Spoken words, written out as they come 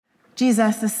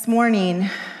Jesus, this morning,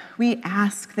 we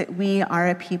ask that we are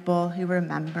a people who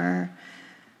remember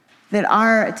that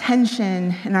our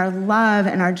attention and our love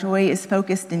and our joy is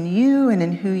focused in you and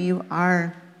in who you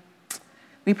are.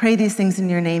 We pray these things in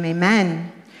your name,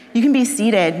 amen. You can be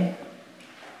seated.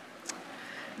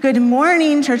 Good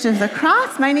morning, Church of the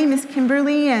Cross. My name is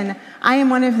Kimberly, and I am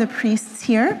one of the priests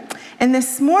here. And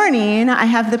this morning, I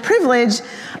have the privilege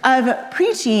of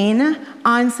preaching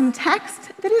on some text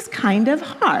that is kind of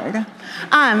hard.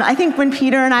 I think when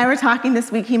Peter and I were talking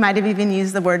this week, he might have even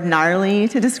used the word gnarly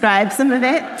to describe some of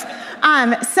it.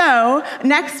 So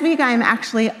next week I'm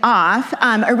actually off.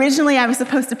 Originally I was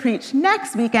supposed to preach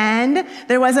next weekend.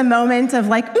 There was a moment of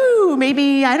like, ooh,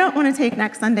 maybe I don't want to take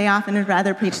next Sunday off and I'd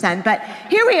rather preach then, but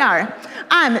here we are.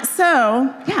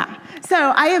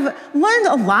 So I have learned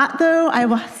a lot, though, I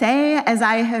will say, as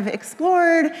I have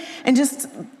explored and just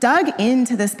dug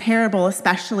into this parable,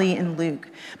 especially in Luke.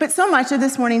 But so much of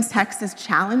this morning's text is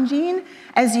challenging,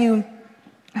 as you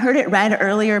heard it read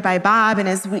earlier by Bob, and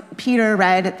as Peter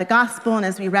read the gospel, and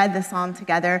as we read the psalm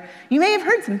together, you may have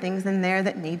heard some things in there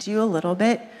that made you a little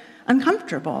bit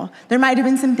uncomfortable. There might have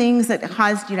been some things that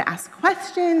caused you to ask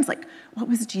questions, like, what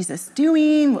was Jesus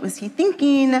doing? What was he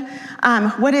thinking?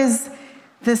 What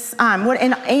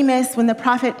in Amos, when the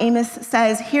prophet Amos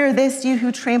says, "Hear this, you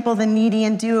who trample the needy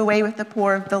and do away with the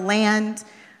poor of the land,"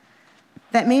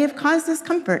 that may have caused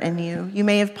discomfort in you. You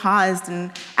may have paused and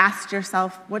asked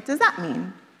yourself, what does that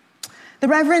mean? The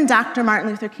Reverend Dr. Martin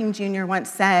Luther King Jr.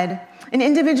 once said, "An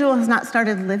individual has not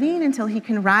started living until he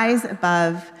can rise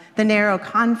above the narrow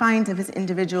confines of his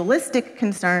individualistic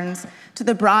concerns to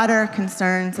the broader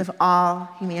concerns of all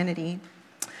humanity."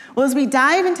 Well, as we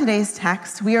dive into today's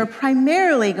text, we are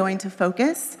primarily going to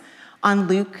focus on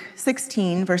Luke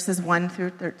 16, verses 1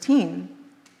 through 13.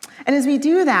 And as we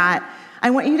do that, I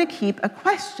want you to keep a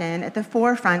question at the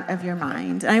forefront of your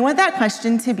mind. And I want that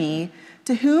question to be,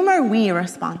 to whom are we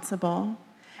responsible?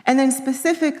 And then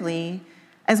specifically,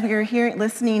 as we are here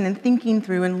listening and thinking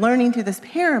through and learning through this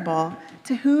parable,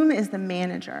 to whom is the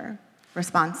manager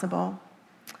responsible?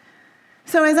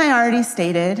 So as I already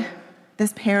stated,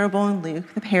 this parable in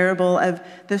Luke, the parable of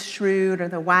the shrewd or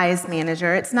the wise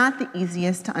manager, it's not the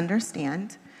easiest to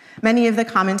understand. Many of the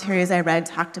commentaries I read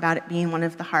talked about it being one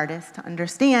of the hardest to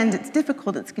understand. It's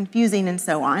difficult, it's confusing, and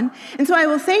so on. And so I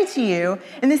will say to you,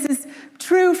 and this is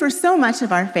true for so much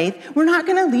of our faith, we're not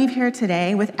going to leave here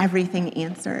today with everything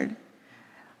answered.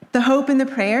 The hope and the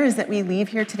prayer is that we leave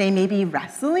here today maybe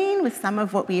wrestling with some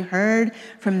of what we heard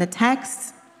from the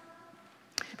text,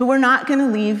 but we're not going to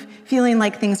leave feeling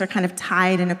like things are kind of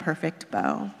tied in a perfect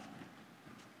bow.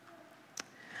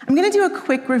 I'm going to do a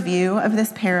quick review of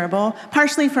this parable,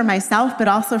 partially for myself, but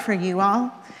also for you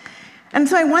all. And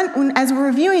so as we're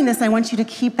reviewing this, I want you to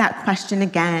keep that question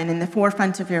again in the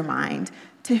forefront of your mind.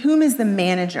 To whom is the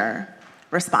manager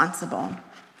responsible?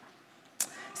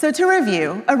 So to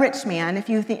review, a rich man, if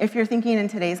you're thinking in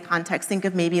today's context, think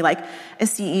of maybe like a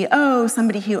CEO,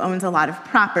 somebody who owns a lot of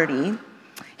property.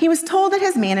 He was told that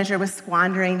his manager was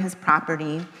squandering his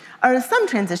property, or as some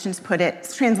translations put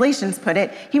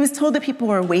it, he was told that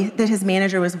that his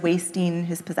manager was wasting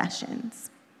his possessions.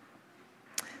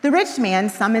 The rich man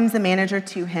summons the manager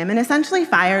to him and essentially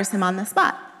fires him on the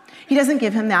spot. He doesn't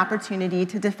give him the opportunity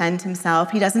to defend himself.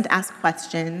 He doesn't ask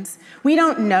questions. We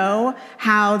don't know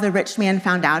how the rich man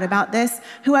found out about this.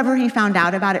 Whoever he found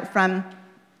out about it from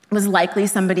was likely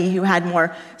somebody who had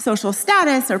more social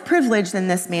status or privilege than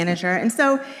this manager. And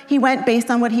so he went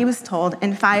based on what he was told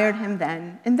and fired him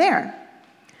then and there.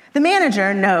 The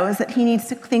manager knows that he needs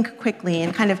to think quickly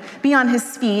and kind of be on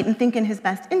his feet and think in his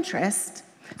best interest.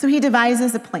 So he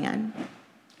devises a plan.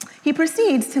 He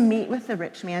proceeds to meet with the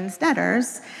rich man's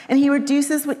debtors, and he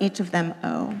reduces what each of them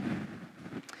owe.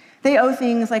 They owe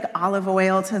things like olive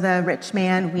oil to the rich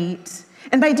man, wheat.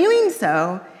 And by doing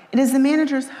so, it is the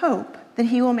manager's hope that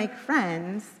he will make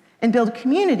friends and build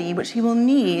community, which he will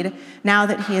need now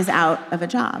that he is out of a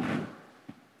job.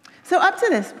 So up to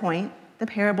this point, the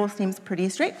parable seems pretty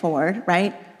straightforward,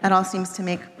 right? That all seems to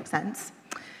make sense.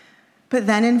 But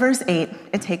then in verse 8,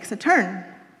 it takes a turn.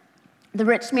 The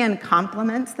rich man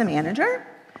compliments the manager,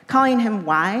 calling him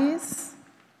wise.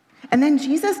 And then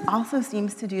Jesus also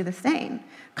seems to do the same,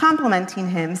 complimenting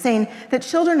him, saying that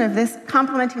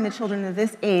complimenting the children of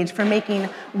this age for making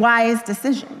wise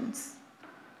decisions,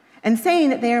 and saying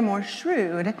that they are more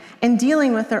shrewd in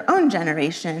dealing with their own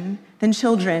generation than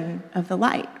children of the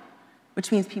light,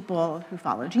 which means people who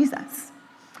follow Jesus.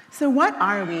 So what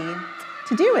are we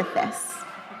to do with this?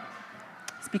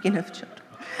 Speaking of children.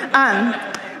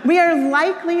 We are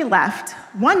likely left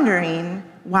wondering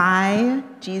why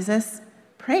Jesus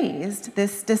praised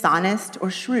this dishonest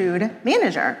or shrewd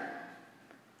manager.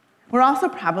 We're also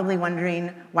probably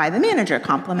wondering why the manager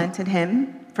complimented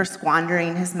him for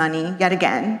squandering his money yet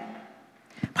again.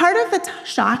 Part of the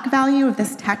shock value of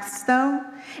this text, though,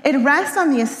 it rests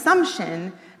on the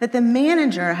assumption that the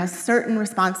manager has certain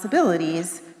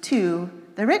responsibilities to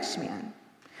the rich man.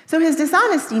 So his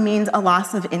dishonesty means a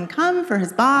loss of income for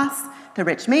his boss, the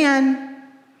rich man.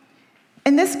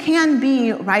 And this can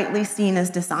be rightly seen as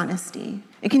dishonesty.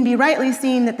 It can be rightly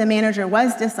seen that the manager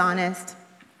was dishonest,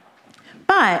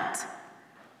 but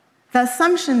the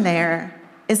assumption there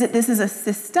is that this is a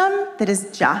system that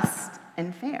is just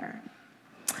and fair.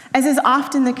 As is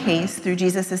often the case through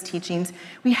Jesus' teachings,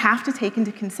 we have to take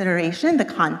into consideration the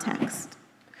context.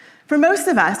 For most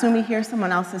of us, when we hear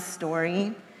someone else's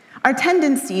story, our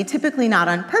tendency, typically not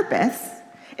on purpose,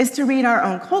 is to read our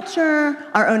own culture,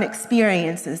 our own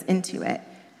experiences into it.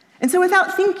 And so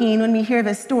without thinking, when we hear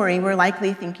this story, we're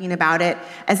likely thinking about it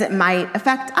as it might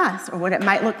affect us or what it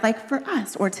might look like for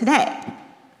us or today.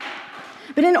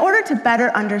 But in order to better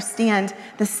understand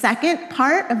the second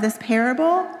part of this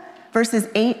parable, verses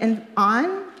 8 and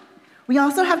on, we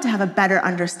also have to have a better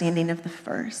understanding of the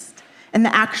first and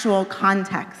the actual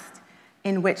context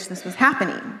in which this was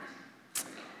happening.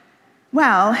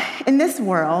 Well, in this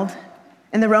world,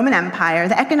 in the Roman Empire,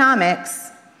 the economics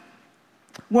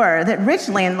were that rich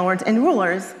landlords and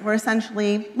rulers were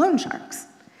essentially loan sharks.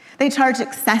 They charged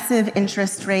excessive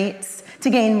interest rates to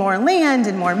gain more land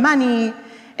and more money,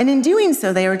 and in doing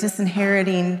so, they were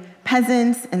disinheriting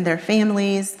peasants and their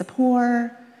families, the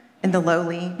poor and the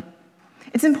lowly.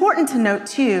 It's important to note,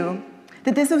 too,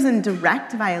 that this was in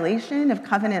direct violation of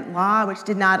covenant law, which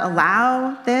did not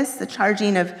allow this, the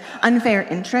charging of unfair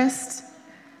interest.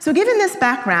 So given this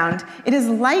background, it is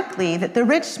likely that the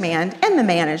rich man and the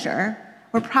manager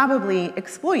were probably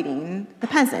exploiting the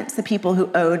peasants, the people who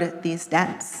owed these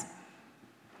debts.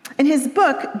 In his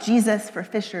book, Jesus for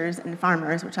Fishers and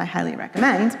Farmers, which I highly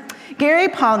recommend, Gary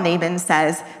Paul Nabin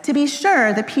says, to be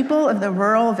sure, the people of the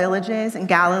rural villages in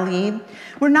Galilee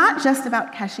were not just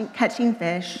about catching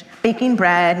fish, baking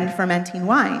bread, and fermenting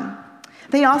wine.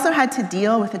 They also had to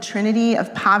deal with a trinity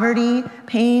of poverty,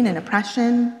 pain, and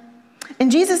oppression. In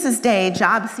Jesus' day,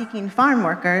 job-seeking farm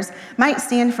workers might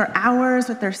stand for hours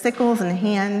with their sickles in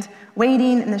hand,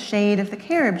 waiting in the shade of the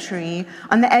carob tree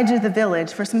on the edge of the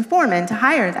village for some foremen to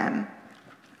hire them.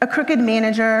 A crooked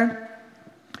manager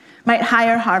might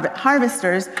hire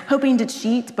harvesters, hoping to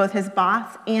cheat both his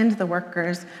boss and the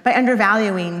workers by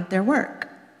undervaluing their work.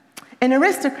 An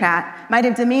aristocrat might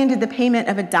have demanded the payment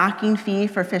of a docking fee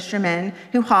for fishermen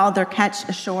who hauled their catch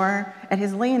ashore at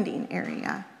his landing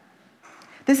area.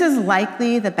 This is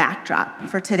likely the backdrop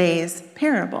for today's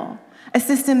parable, a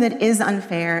system that is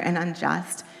unfair and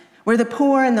unjust, where the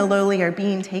poor and the lowly are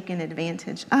being taken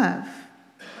advantage of.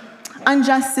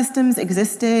 Unjust systems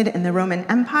existed in the Roman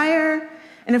Empire,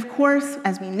 and of course,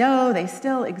 as we know, they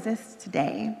still exist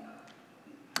today.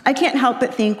 I can't help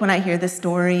but think when I hear the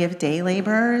story of day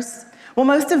laborers, well,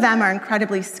 most of them are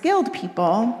incredibly skilled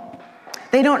people.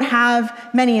 They don't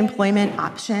have many employment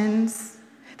options.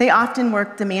 They often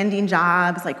work demanding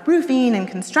jobs like roofing and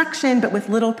construction, but with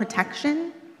little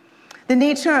protection. The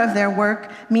nature of their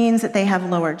work means that they have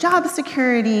lower job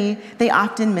security, they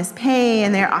often miss pay,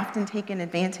 and they're often taken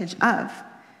advantage of.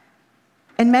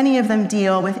 And many of them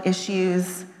deal with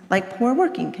issues like poor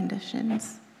working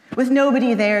conditions, with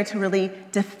nobody there to really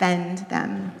defend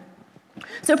them.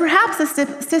 So perhaps the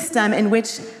system in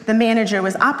which the manager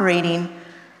was operating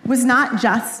was not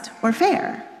just or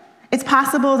fair. It's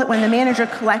possible that when the manager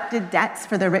collected debts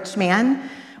for the rich man,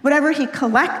 whatever he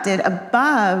collected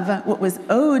above what was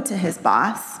owed to his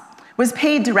boss was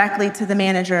paid directly to the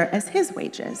manager as his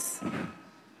wages.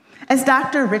 As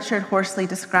Dr. Richard Horsley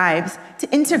describes,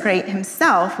 to integrate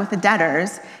himself with the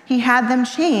debtors, he had them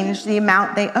change the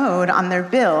amount they owed on their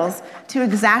bills to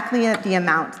exactly the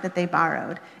amount that they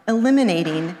borrowed,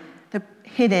 eliminating the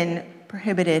hidden,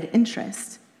 prohibited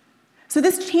interest. So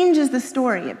this changes the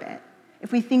story a bit,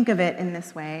 if we think of it in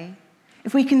this way.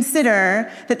 If we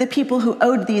consider that the people who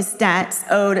owed these debts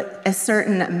owed a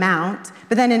certain amount,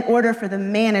 but then in order for the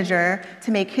manager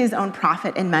to make his own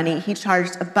profit and money, he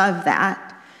charged above that.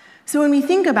 So when we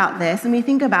think about this, and we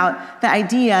think about the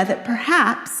idea that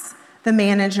perhaps the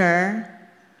manager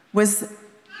was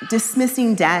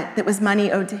dismissing debt that was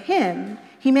money owed to him,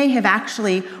 he may have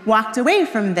actually walked away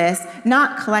from this,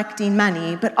 not collecting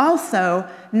money, but also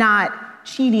not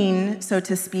cheating, so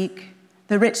to speak,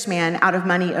 the rich man out of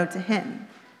money owed to him.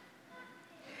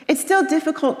 It's still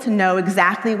difficult to know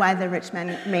exactly why the rich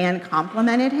man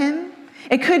complimented him.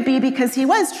 It could be because he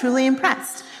was truly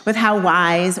impressed with how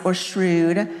wise or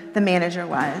shrewd the manager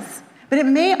was. But it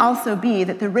may also be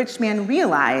that the rich man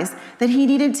realized that he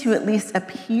needed to at least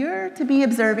appear to be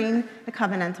observing the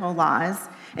covenantal laws,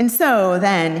 and so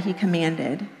then he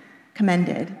commended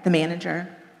the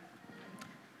manager.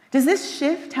 Does this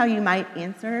shift how you might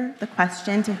answer the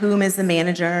question, to whom is the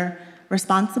manager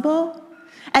responsible?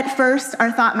 At first,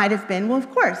 our thought might have been, well, of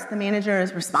course, the manager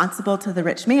is responsible to the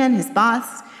rich man, his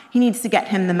boss. He needs to get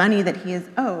him the money that he is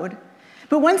owed.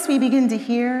 But once we begin to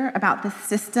hear about the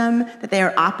system that they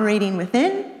are operating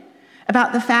within,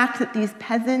 about the fact that these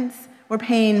peasants were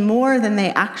paying more than they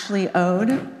actually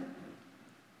owed,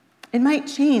 it might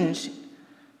change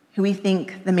who we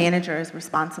think the manager is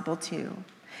responsible to.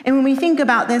 And when we think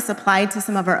about this applied to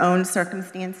some of our own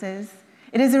circumstances,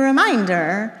 it is a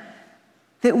reminder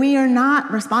that we are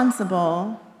not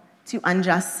responsible to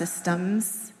unjust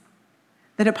systems,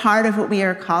 that a part of what we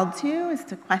are called to is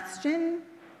to question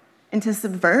and to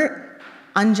subvert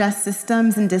unjust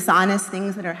systems and dishonest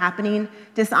things that are happening,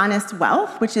 dishonest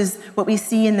wealth, which is what we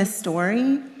see in this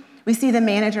story. We see the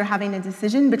manager having a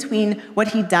decision between what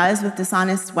he does with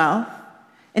dishonest wealth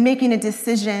and making a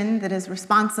decision that is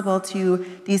responsible to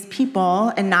these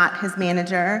people and not his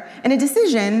manager, and a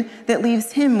decision that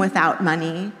leaves him without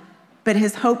money, but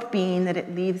his hope being that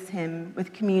it leaves him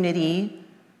with community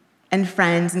and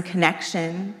friends and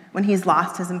connection when he's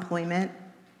lost his employment.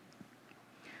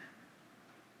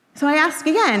 So I ask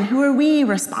again, who are we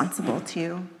responsible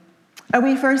to? Are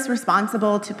we first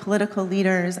responsible to political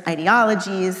leaders'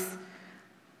 ideologies,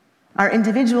 our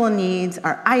individual needs,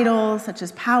 our idols, such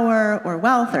as power or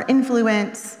wealth or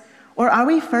influence? Or are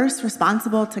we first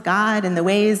responsible to God and the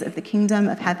ways of the kingdom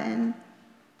of heaven?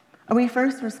 Are we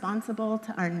first responsible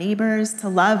to our neighbors, to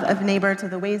love of neighbor, to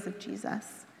the ways of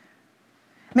Jesus?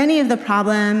 Many of the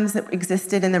problems that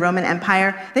existed in the Roman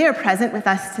Empire, they are present with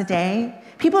us today.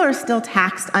 People are still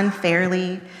taxed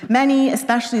unfairly. Many,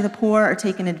 especially the poor, are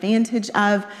taken advantage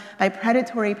of by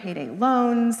predatory payday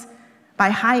loans, by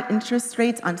high interest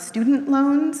rates on student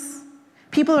loans.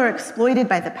 People are exploited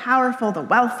by the powerful, the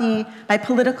wealthy, by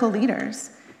political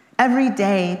leaders. Every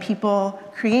day, people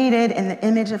created in the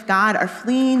image of God are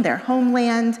fleeing their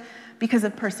homeland because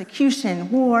of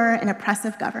persecution, war, and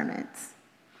oppressive governments.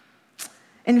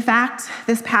 In fact,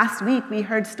 this past week, we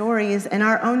heard stories in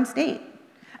our own state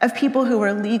of people who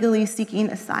were legally seeking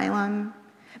asylum,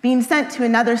 being sent to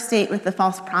another state with the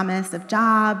false promise of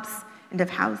jobs and of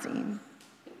housing.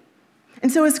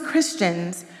 And so as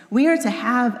Christians, we are to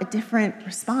have a different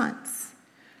response.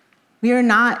 We are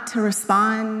not to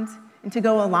respond and to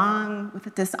go along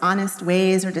with dishonest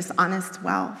ways or dishonest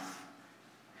wealth.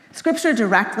 Scripture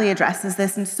directly addresses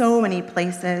this in so many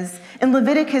places. In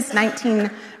Leviticus 19,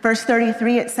 verse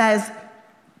 33, it says,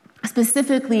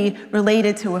 specifically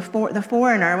related to the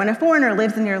foreigner, when a foreigner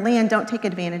lives in your land, don't take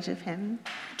advantage of him.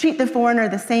 Treat the foreigner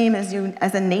the same as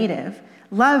a native.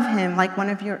 Love him like one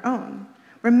of your own.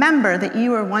 Remember that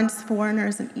you were once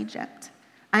foreigners in Egypt.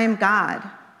 I am God,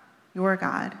 your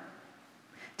God.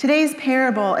 Today's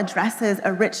parable addresses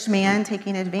a rich man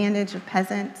taking advantage of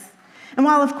peasants. And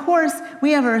while, of course,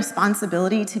 we have a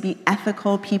responsibility to be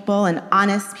ethical people and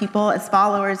honest people as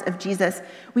followers of Jesus,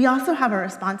 we also have a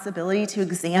responsibility to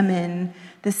examine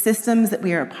the systems that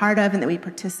we are a part of and that we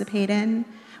participate in.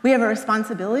 We have a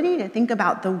responsibility to think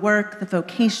about the work, the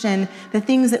vocation, the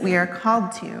things that we are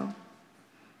called to,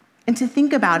 and to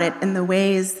think about it in the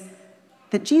ways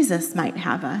that Jesus might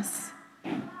have us.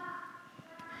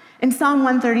 In Psalm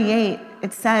 138,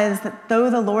 it says that though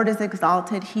the Lord is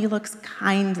exalted, he looks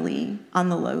kindly on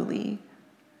the lowly.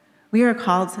 We are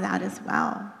called to that as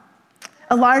well.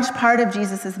 A large part of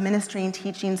Jesus' ministry and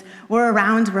teachings were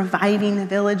around reviving the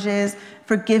villages,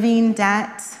 forgiving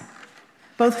debt,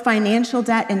 both financial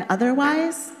debt and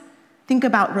otherwise. Think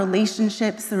about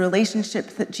relationships, the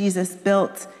relationships that Jesus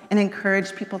built and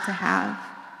encouraged people to have.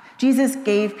 Jesus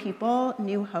gave people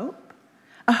new hope.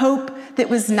 A hope that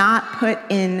was not put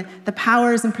in the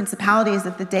powers and principalities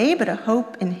of the day, but a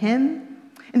hope in him.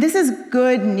 And this is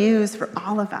good news for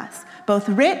all of us, both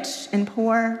rich and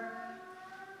poor.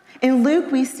 In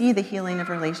Luke, we see the healing of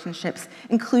relationships,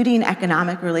 including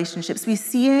economic relationships. We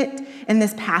see it in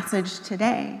this passage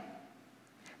today.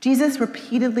 Jesus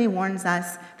repeatedly warns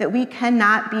us that we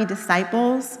cannot be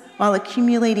disciples while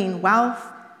accumulating wealth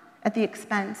at the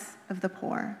expense of the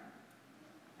poor.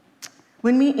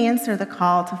 When we answer the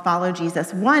call to follow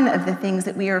Jesus, one of the things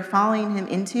that we are following him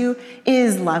into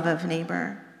is love of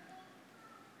neighbor.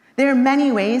 There are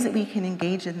many ways that we can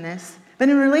engage in this, but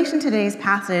in relation to today's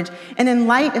passage, and in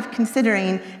light of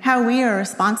considering how we are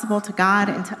responsible to God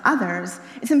and to others,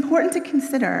 it's important to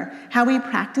consider how we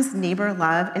practice neighbor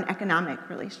love in economic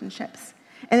relationships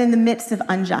and in the midst of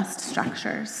unjust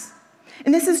structures.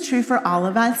 And this is true for all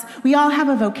of us. We all have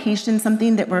a vocation,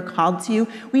 something that we're called to.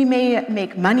 We may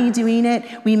make money doing it,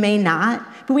 we may not,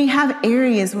 but we have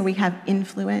areas where we have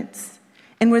influence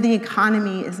and where the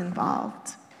economy is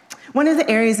involved. One of the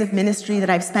areas of ministry that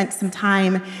I've spent some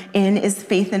time in is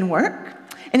faith and work.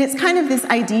 And it's kind of this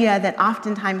idea that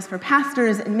oftentimes for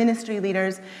pastors and ministry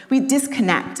leaders, we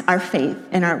disconnect our faith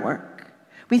and our work.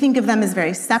 We think of them as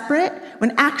very separate,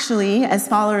 when actually, as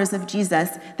followers of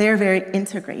Jesus, they are very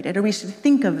integrated, or we should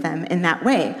think of them in that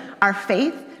way. Our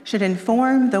faith should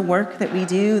inform the work that we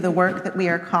do, the work that we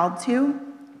are called to.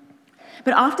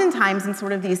 But oftentimes in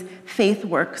sort of these faith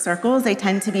work circles, they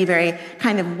tend to be very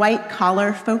kind of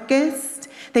white-collar focused.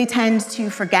 They tend to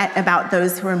forget about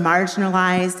those who are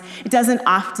marginalized. It doesn't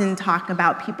often talk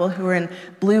about people who are in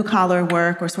blue-collar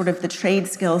work or sort of the trade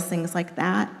skills, things like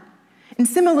that. And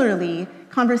similarly,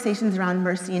 conversations around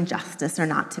mercy and justice are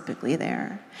not typically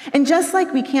there. And just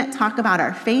like we can't talk about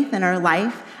our faith and our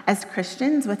life as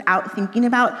Christians without thinking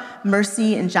about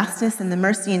mercy and justice and the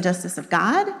mercy and justice of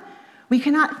God, we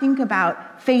cannot think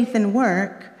about faith and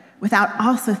work without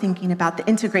also thinking about the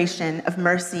integration of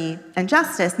mercy and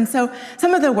justice. And so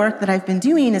some of the work that I've been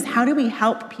doing is how do we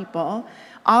help people,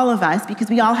 all of us, because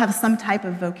we all have some type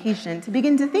of vocation, to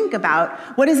begin to think about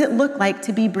what does it look like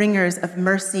to be bringers of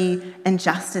mercy and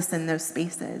justice in those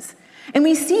spaces. And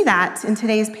we see that in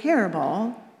today's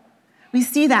parable. We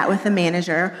see that with the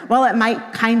manager. While it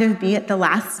might kind of be at the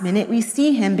last minute, we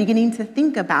see him beginning to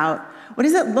think about what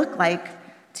does it look like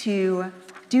to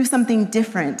do something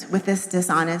different with this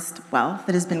dishonest wealth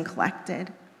that has been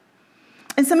collected.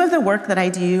 In some of the work that I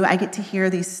do, I get to hear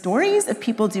these stories of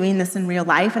people doing this in real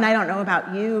life, and I don't know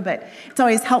about you, but it's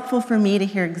always helpful for me to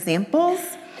hear examples.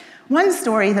 One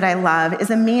story that I love is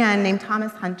a man named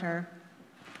Thomas Hunter,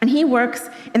 and he works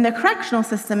in the correctional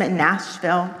system in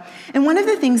Nashville. And one of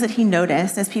the things that he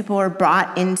noticed as people were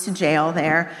brought into jail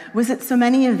there was that so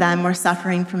many of them were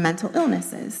suffering from mental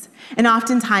illnesses. And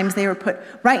oftentimes they were put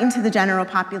right into the general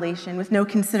population with no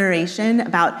consideration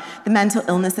about the mental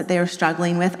illness that they were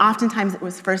struggling with. Oftentimes it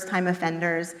was first-time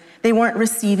offenders. They weren't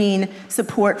receiving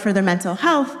support for their mental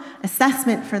health,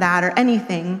 assessment for that, or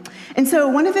anything. And so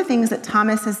one of the things that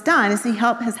Thomas has done is he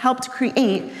has helped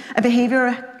create a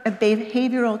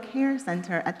behavioral care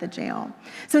center at the jail.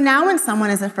 So now when someone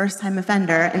is a first-time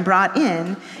offender and brought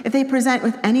in, if they present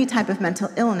with any type of mental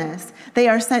illness, they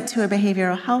are sent to a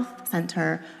behavioral health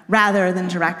center rather than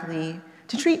directly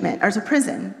to treatment or to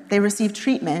prison. They receive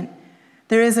treatment.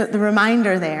 There is the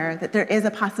reminder there that there is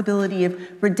a possibility of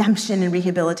redemption and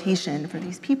rehabilitation for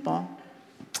these people.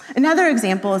 Another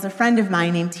example is a friend of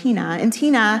mine named Tina, and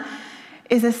Tina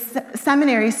is a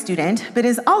seminary student, but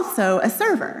is also a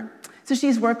server. So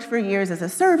she's worked for years as a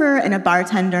server and a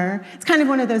bartender. It's kind of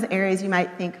one of those areas you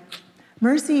might think,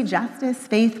 mercy, justice,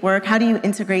 faith, work, how do you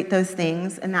integrate those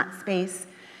things in that space?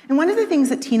 And one of the things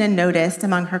that Tina noticed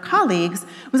among her colleagues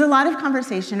was a lot of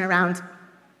conversation around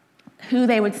who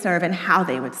they would serve and how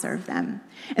they would serve them.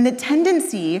 And the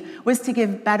tendency was to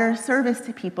give better service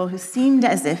to people who seemed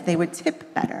as if they would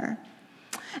tip better.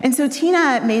 And so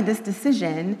Tina made this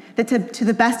decision that to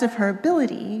the best of her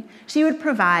ability, she would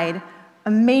provide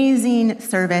amazing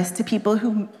service to people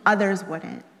who others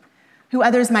wouldn't, who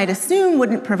others might assume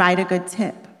wouldn't provide a good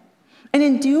tip. And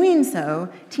in doing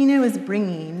so, Tina was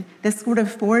bringing this sort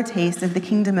of foretaste of the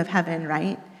kingdom of heaven,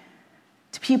 right,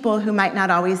 to people who might not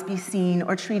always be seen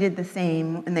or treated the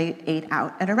same when they ate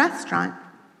out at a restaurant.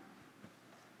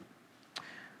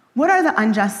 What are the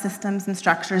unjust systems and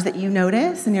structures that you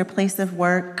notice in your place of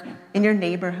work, in your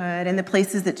neighborhood, in the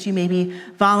places that you maybe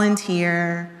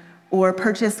volunteer or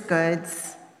purchase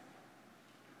goods?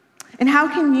 And how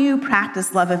can you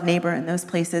practice love of neighbor in those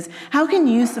places? How can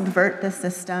you subvert the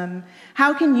system?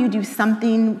 How can you do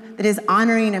something that is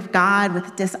honoring of God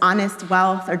with dishonest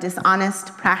wealth or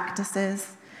dishonest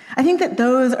practices? I think that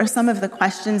those are some of the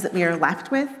questions that we are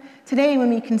left with today when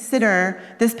we consider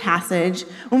this passage,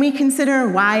 when we consider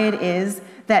why it is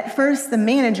that first the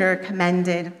rich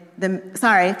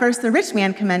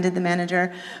man commended the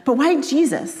manager, but why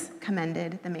Jesus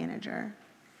commended the manager.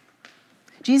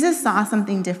 Jesus saw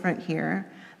something different here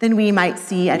than we might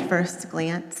see at first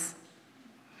glance.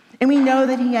 And we know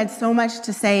that he had so much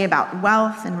to say about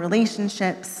wealth and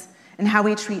relationships and how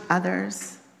we treat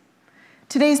others.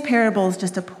 Today's parable is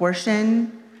just a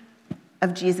portion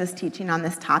of Jesus' teaching on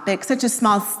this topic, such a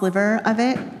small sliver of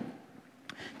it.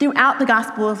 Throughout the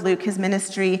Gospel of Luke, his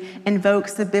ministry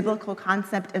invokes the biblical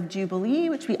concept of Jubilee,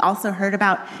 which we also heard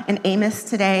about in Amos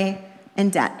today,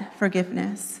 and debt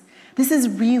forgiveness. This is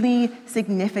really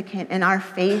significant in our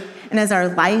faith and as our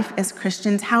life as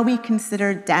Christians, how we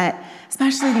consider debt,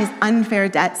 especially these unfair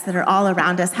debts that are all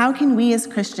around us. How can we as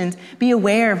Christians be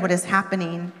aware of what is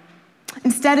happening?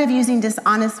 Instead of using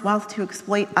dishonest wealth to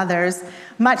exploit others,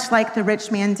 much like the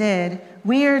rich man did,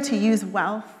 we are to use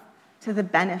wealth to the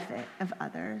benefit of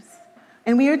others.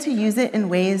 And we are to use it in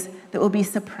ways that will be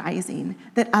surprising,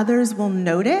 that others will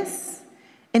notice,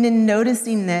 and in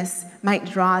noticing this might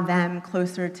draw them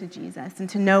closer to Jesus and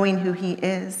to knowing who he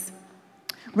is.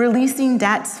 Releasing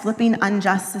debts, flipping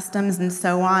unjust systems, and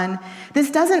so on. This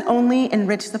doesn't only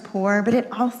enrich the poor, but it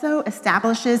also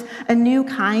establishes a new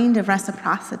kind of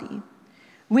reciprocity.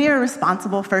 We are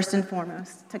responsible first and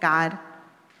foremost to God.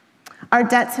 Our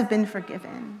debts have been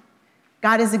forgiven.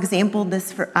 God has exampled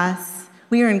this for us.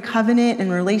 We are in covenant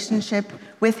and relationship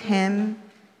with him.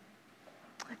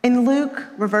 In Luke,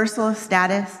 reversal of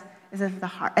status is at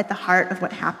the heart of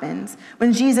what happens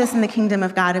when Jesus and the kingdom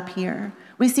of God appear.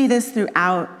 We see this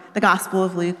throughout the Gospel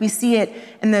of Luke. We see it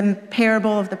in the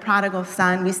parable of the prodigal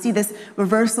son. We see this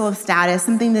reversal of status,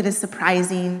 something that is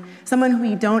surprising, someone who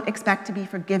we don't expect to be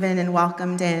forgiven and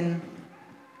welcomed in.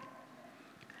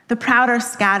 The proud are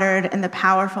scattered, and the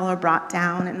powerful are brought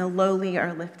down, and the lowly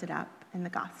are lifted up in the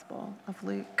Gospel of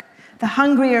Luke. The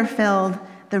hungry are filled,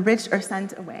 the rich are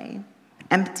sent away,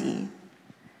 empty.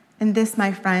 And this,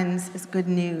 my friends, is good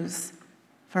news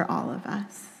for all of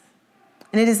us.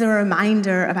 And it is a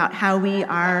reminder about how we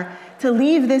are to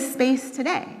leave this space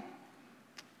today.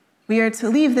 We are to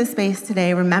leave this space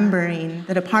today remembering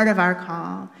that a part of our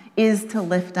call is to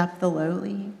lift up the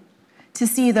lowly, to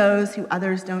see those who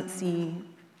others don't see,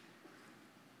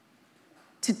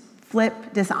 to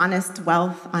flip dishonest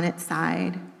wealth on its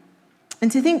side,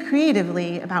 and to think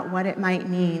creatively about what it might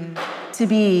mean to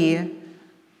be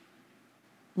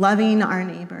loving our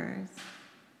neighbors,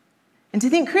 and to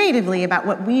think creatively about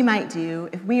what we might do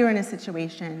if we were in a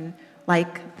situation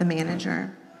like the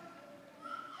manager.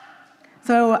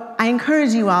 So I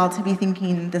encourage you all to be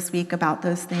thinking this week about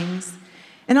those things,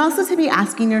 and also to be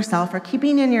asking yourself or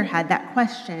keeping in your head that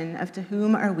question of to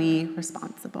whom are we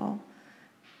responsible,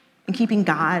 and keeping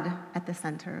God at the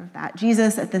center of that,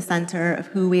 Jesus at the center of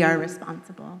who we are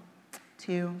responsible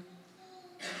to.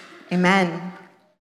 Amen.